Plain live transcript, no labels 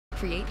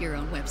create your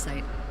own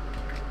website.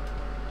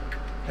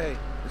 Hey,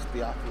 it's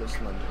Theophilus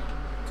London.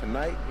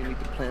 Tonight, you need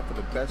to plan for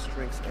the best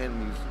drinks and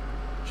music.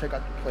 Check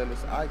out the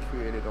playlist I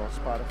created on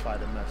Spotify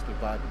to match the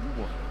vibe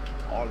you want.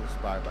 All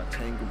inspired by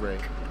Tanqueray,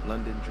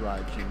 London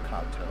Dry Gin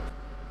cocktails.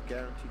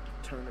 Guaranteed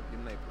to turn up your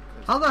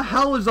neighborhood. How the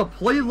hell is a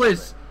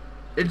playlist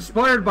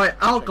inspired by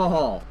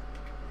alcohol?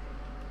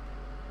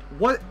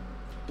 What?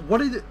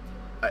 What is it?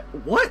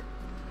 What?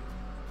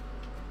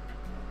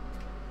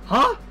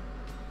 Huh?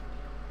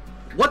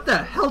 What the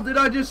hell did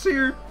I just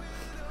hear?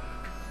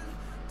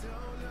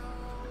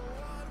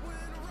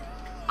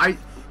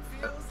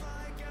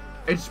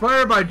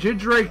 Inspired by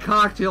ginger ale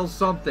cocktail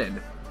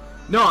something.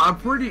 No, I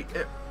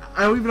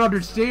don't even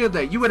understand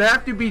that. You would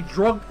have to be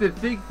drunk to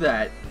think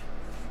that.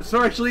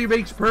 So actually it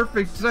makes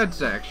perfect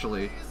sense,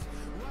 actually.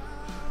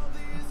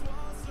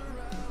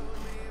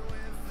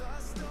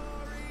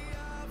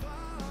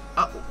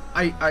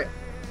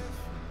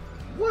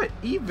 What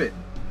even?